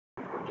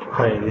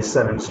Hi, this is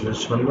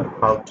silentsolution.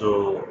 How to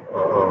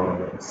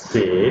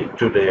see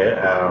today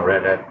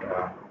Redhat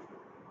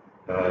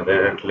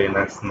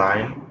Linux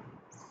 9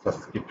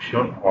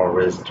 subscription or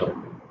register.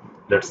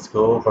 Let's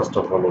go. First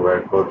of all,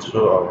 we'll go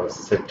through our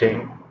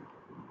setting.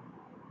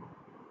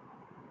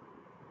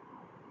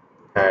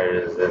 Here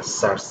is a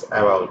search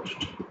about.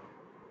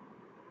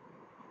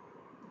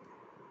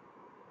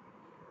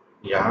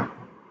 Yeah,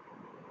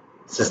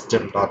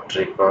 system not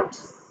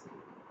records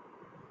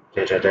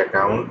Redhat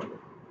account.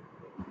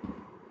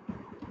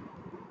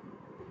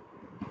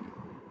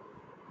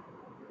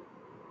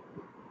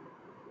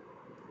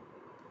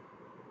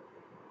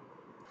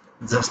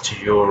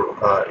 Just your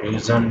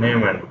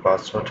username and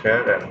password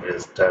here and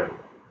register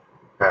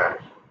here.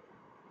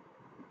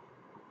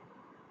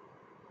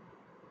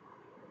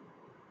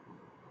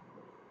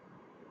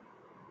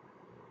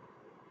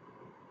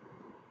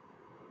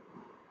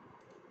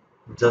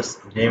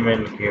 Just name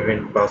and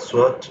given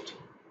password.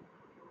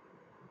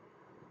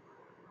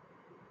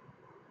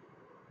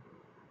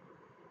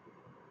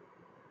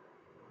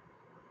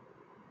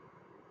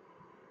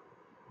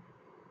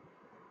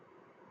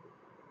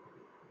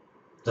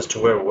 Just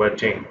we're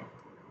waiting.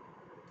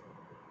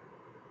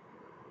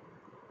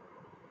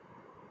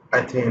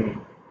 I think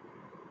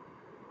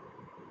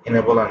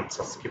enable and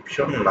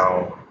subscription.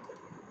 Now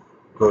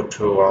go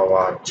to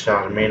our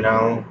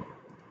terminal.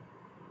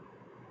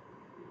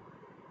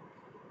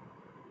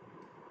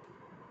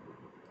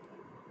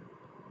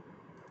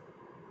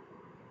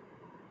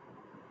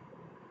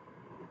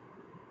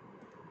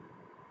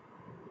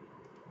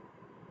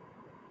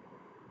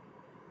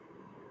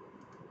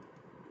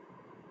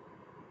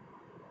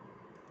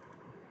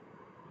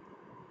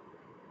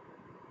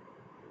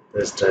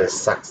 This is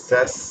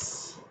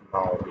success.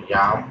 Now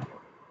yam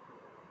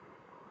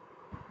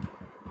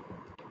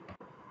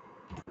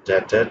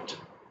get it.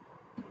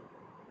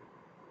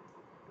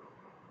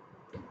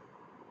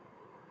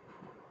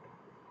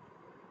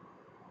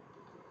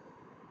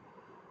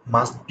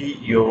 Must be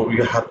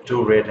you have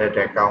to Red Hat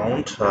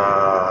account.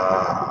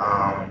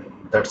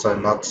 That's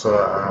not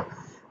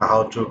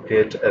how to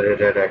create a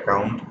Red Hat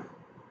account.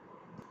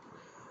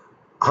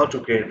 How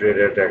to create Red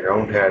Hat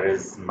account. Here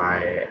is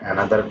my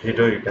another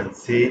video you can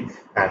see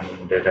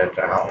and Red Hat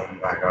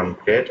account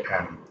create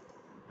and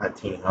I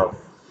think of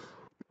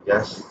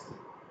yes.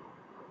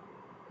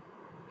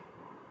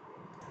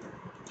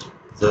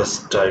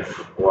 Just type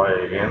Y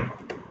again.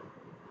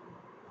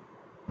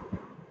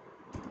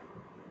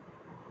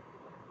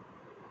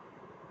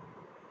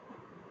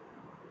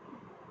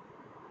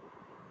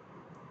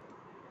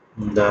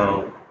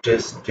 Now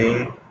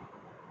testing.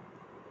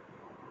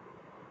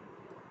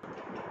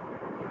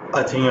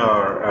 I think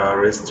our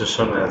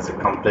registration is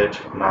complete.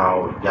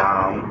 Now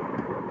yam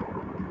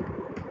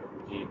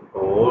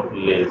repo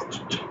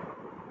list.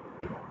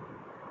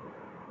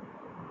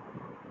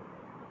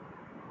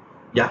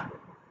 Yeah.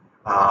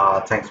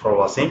 Thanks for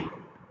watching.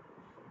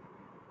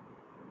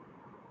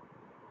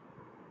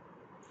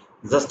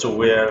 Just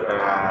where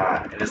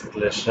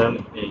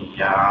installation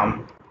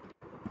yam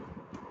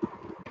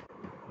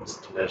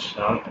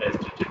installation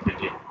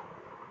httpd.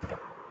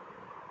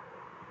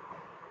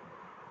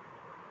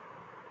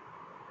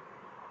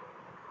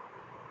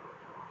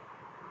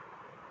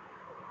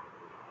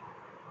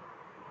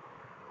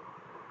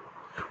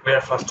 Where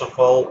first of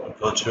all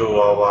go to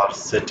our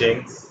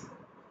settings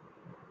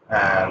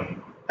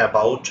and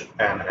about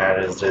and here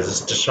is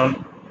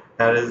registration.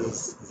 Here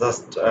is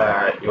just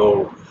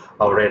your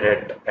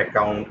Reddit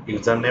account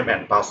username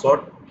and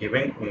password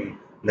giving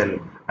then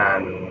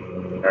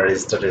and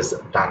register is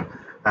done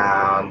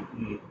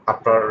and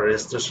after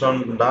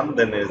registration done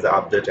then is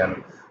update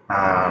and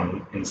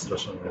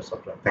installation of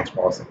software. Thanks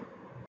for watching.